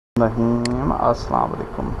Assalamu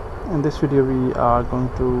alaikum. In this video we are going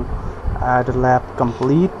to add a lab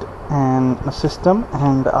complete and a system,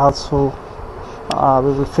 and also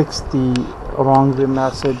we will fix the wrong way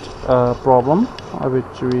message problem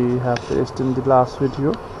which we have faced in the last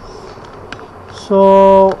video.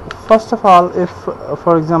 So first of all, if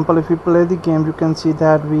for example if we play the game, you can see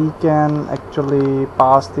that we can actually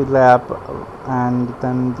pass the lab and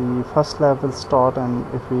then the first lab will start, and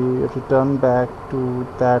if we return back to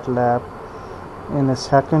that lab in a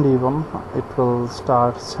second even, it will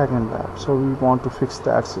start second lab. So we want to fix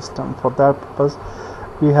that system. For that purpose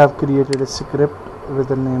we have created a script with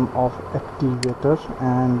the name of activator,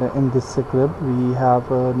 and in this script we have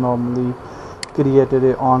normally created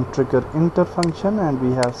a on trigger enter function, and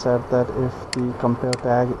we have said that if the compare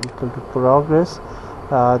tag equal to progress,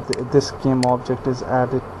 this game object is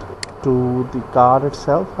added to the card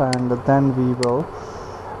itself, and then we will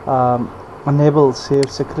enable save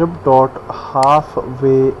script dot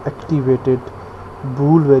halfway activated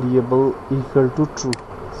bool variable equal to true.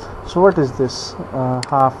 So what is this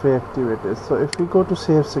halfway activated? So if we go to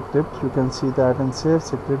save script, you can see that in save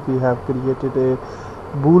script we have created a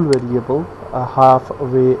bool variable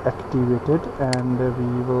halfway activated, and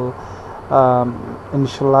we will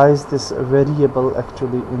initialize this variable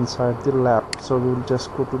actually inside the lab. So we will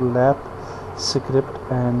just go to lab script,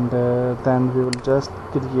 and then we will just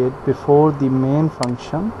create before the main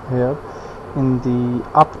function here in the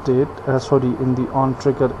update in the on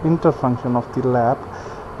trigger enter function of the lab,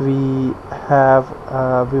 we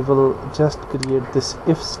will just create this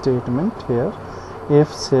if statement here.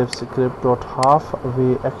 If save script dot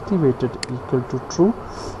halfway activated equal to true,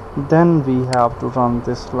 then we have to run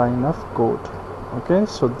this line of code. Okay,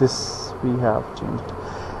 so this we have changed,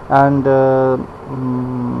 and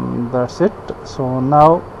that's it. So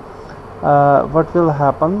now what will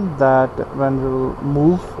happen, that when we will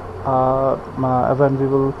move when we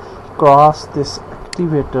will cross this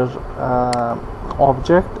activator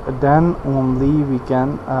object, then only we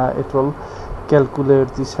can it will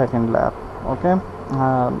calculate the second lab. Okay,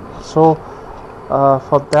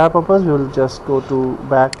 for that purpose we will just go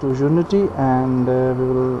back to Unity, and we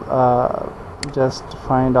will just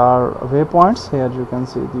find our waypoints. Here you can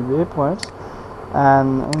see the waypoints,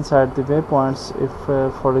 and inside the waypoints, if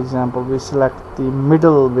for example we select the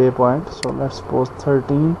middle waypoint, so let's suppose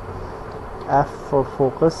 13, F for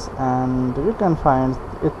focus, and you can find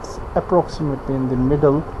it's approximately in the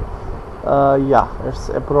middle. It's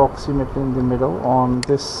approximately in the middle on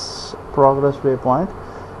this progress waypoint.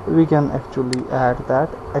 We can actually add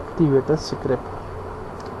that activator script.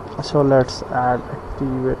 So let's add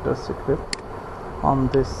activator script on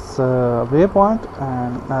this waypoint,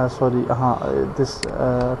 and this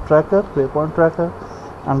tracker, waypoint tracker,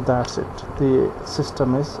 and that's it. The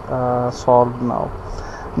system is solved now.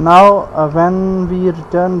 Now when we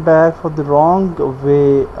return back for the wrong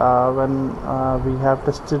way, when we have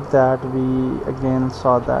tested that, we again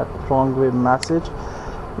saw that wrong way message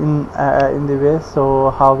in the way.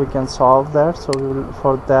 So how we can solve that? So we will,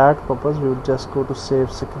 for that purpose we will just go to save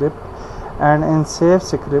script, and in save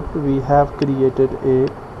script we have created a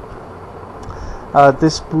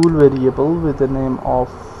this bool variable with the name of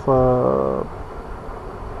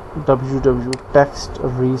ww text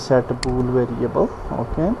reset bool variable.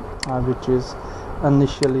 Okay, which is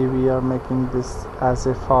initially we are making this as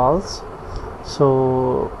a false.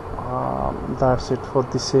 So that's it for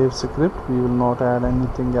the save script. We will not add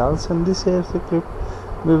anything else in the save script.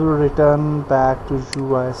 We will return back to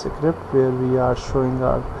UI script where we are showing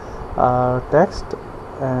our text,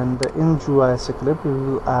 and in UI script we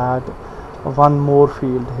will add one more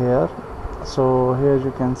field here. So here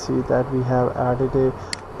you can see that we have added a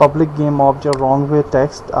public game object wrong way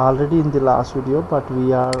text already in the last video, but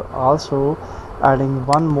we are also adding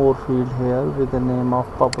one more field here with the name of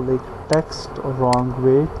public text wrong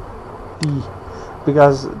way t,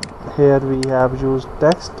 because here we have used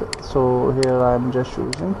text, so here I am just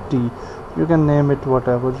using t. You can name it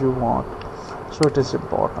whatever you want, so it is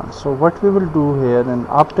important. So what we will do here in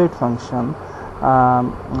update function,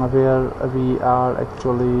 where we are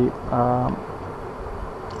actually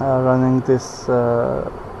running this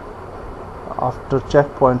after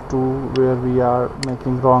checkpoint 2, where we are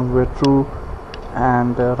making wrong way true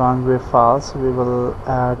and wrong way false, we will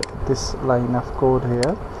add this line of code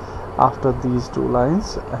here after these two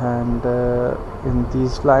lines, and in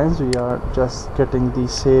these lines we are just getting the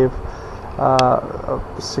save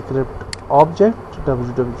script object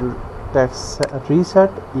ww text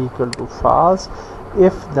reset equal to false.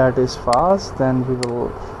 If that is false, then we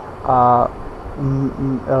will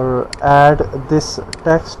add this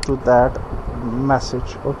text to that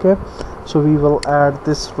message. Okay, so we will add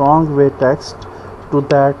this wrong way text to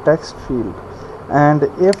that text field, and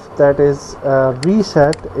if that is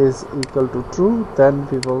reset is equal to true, then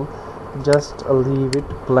we will just leave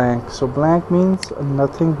it blank. So blank means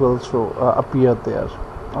nothing will show appear there.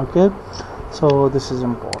 Okay, so this is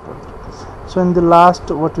important. So in the last,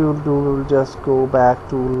 what we will do, we will just go back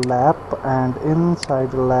to lab, and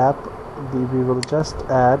inside the lab we will just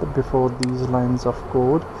add, before these lines of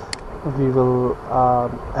code, we will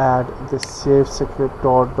add this save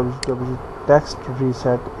script.ww text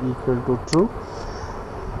reset equal to true,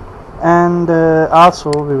 and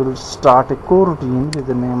also we will start a coroutine with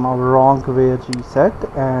the name of wrong way reset,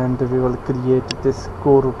 and we will create this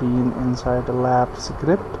coroutine inside a lab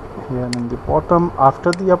script here in the bottom.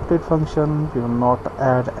 After the update function, we will not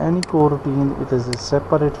add any coroutine, it is a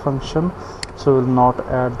separate function, so we will not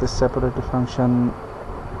add this separate function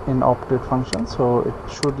in update function, so it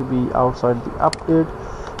should be outside the update.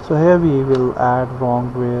 So here we will add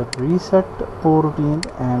wrong way reset coroutine,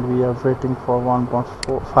 and we are waiting for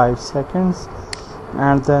 1.5 seconds,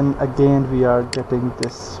 and then again we are getting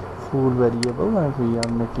this full variable and we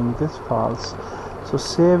are making this false. So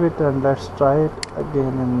save it and let's try it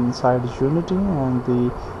again inside Unity. And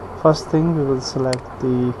the first thing, we will select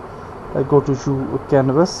the go to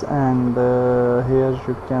canvas, and here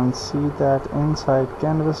you can see that inside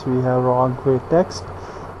canvas we have wrong way text.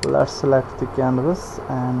 Let's select the canvas,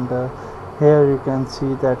 and here you can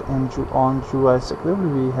see that on UI script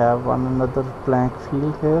we have another blank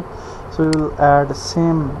field here, so we will add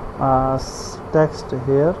same text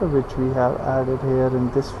here which we have added here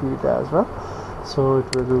in this field as well, so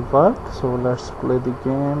it will work. So let's play the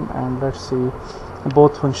game and let's see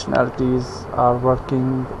both functionalities are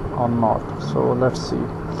working or not. So let's see.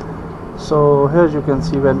 So here you can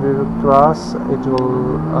see when we will cross, it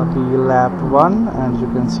will be lab 1, and you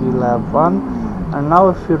can see lab 1. And now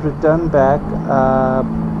if you return back,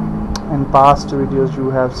 in past videos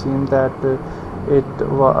you have seen that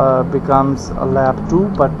it becomes a lab 2,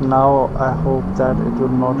 but now I hope that it will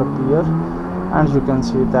not appear, and you can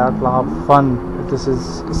see that lab 1, this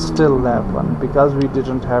is still lab 1 because we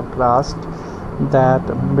didn't have classed that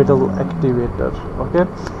middle activator. Okay,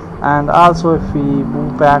 and also if we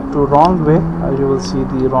move back to wrong way, you will see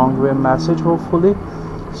the wrong way message hopefully.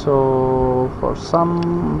 So for some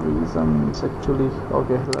reason it's actually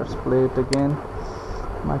okay, let's play it again.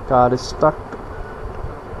 My car is stuck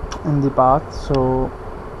in the path, so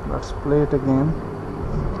let's play it again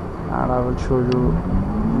and I will show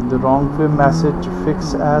you the wrong way message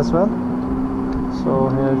fix as well. So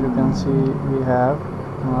here you can see we have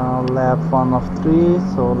lab 1 of 3,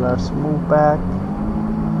 so let's move back,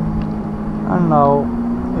 and now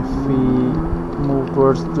if we move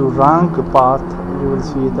towards the wrong path, you will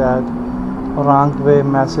see that wrong way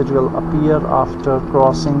message will appear after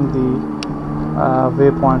crossing the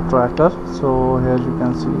waypoint tracker. So here you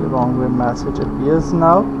can see the wrong way message appears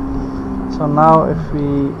now. So now if we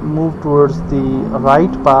move towards the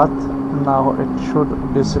right path, now it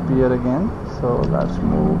should disappear again. So let's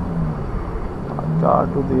move our car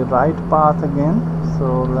to the right path again,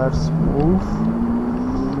 so let's move,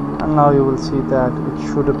 and now you will see that it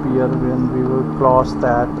should appear when we will cross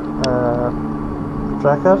that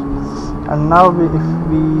tracker. And now if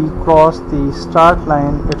we cross the start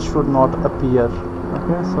line, it should not appear.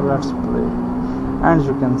 Okay, so let's play, and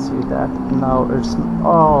you can see that now it's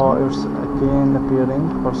again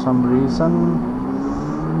appearing for some reason.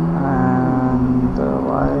 And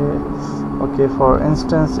why? Okay, for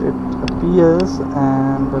instance it appears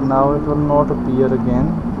and now it will not appear again,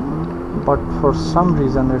 but for some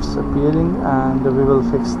reason it's appearing, and we will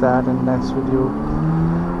fix that in next video.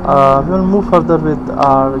 We will move further with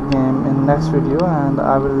our game in next video, and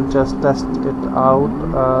I will just test it out,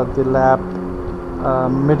 the lab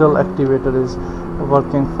middle activator is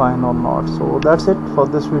working fine or not. So that's it for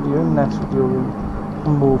this video. In next video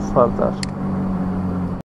we'll move further.